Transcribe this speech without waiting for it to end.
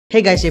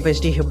Hey guys,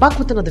 Jaype here, back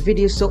with another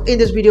video. So in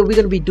this video we're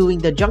going to be doing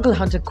the Jungle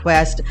Hunter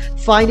quest,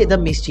 find the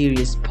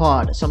mysterious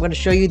pod. So I'm going to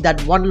show you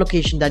that one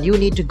location that you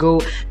need to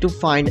go to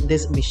find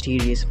this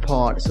mysterious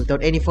pod. So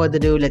without any further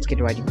ado, let's get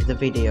right into the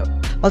video.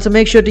 Also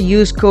make sure to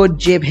use code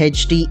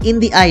JAYPE in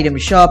the item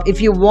shop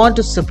if you want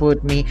to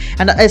support me,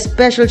 and a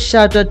special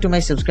shout out to my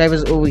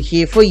subscribers over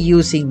here for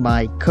using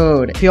my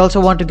code. If you also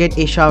want to get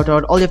a shout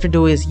out, all you have to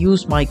do is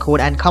use my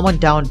code and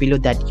comment down below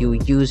that you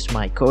used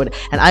my code,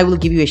 and I will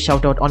give you a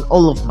shout out on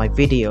all of my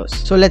videos.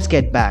 So let's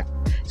get back.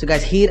 So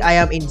guys, here I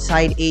am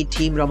inside a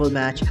team rumble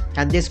match,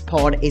 and this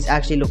pod is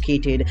actually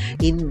located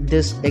in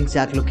this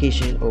exact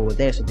location over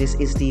there. So this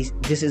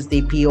is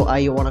the POI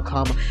you want to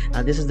come,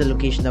 and this is the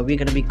location that we're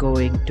going to be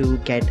going to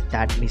get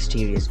that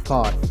mysterious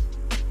pod.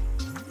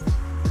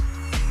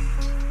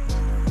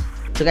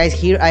 So guys,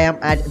 here I am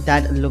at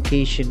that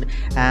location,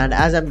 and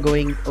as I'm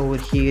going over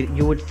here,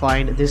 you would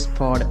find this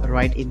pod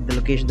right in the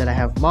location that I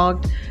have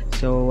marked.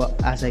 So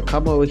as I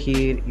come over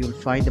here, you'll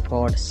find the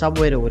pod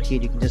somewhere over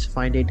here. You can just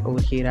find it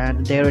over here,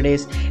 and there it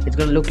is. It's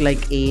gonna look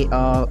like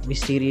a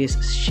mysterious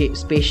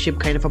spaceship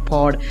kind of a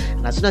pod,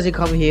 and as soon as you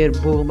come here,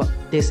 boom,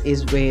 this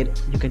is where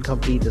you can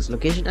complete this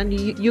location, and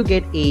you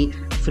get a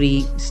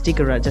free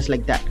sticker just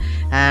like that.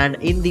 And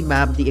in the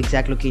map, the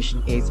exact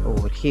location is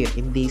over here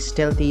in the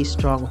stealthy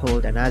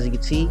stronghold, and as you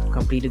can see,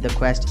 completed the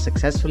quest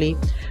successfully.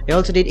 I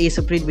also did a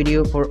separate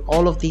video for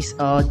all of these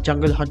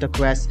Jungle Hunter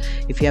quests.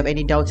 If you have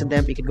any doubts on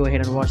them, you can go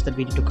ahead and watch that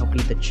video to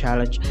complete the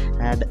challenge.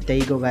 And there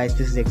you go guys,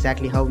 this is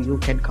exactly how you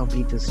can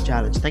complete this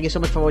challenge. Thank you so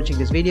much for watching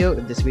this video.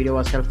 If this video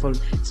was helpful,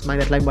 smash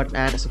that like button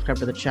and subscribe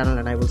to the channel,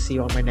 and I will see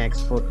you on my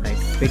next Fortnite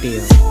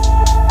video.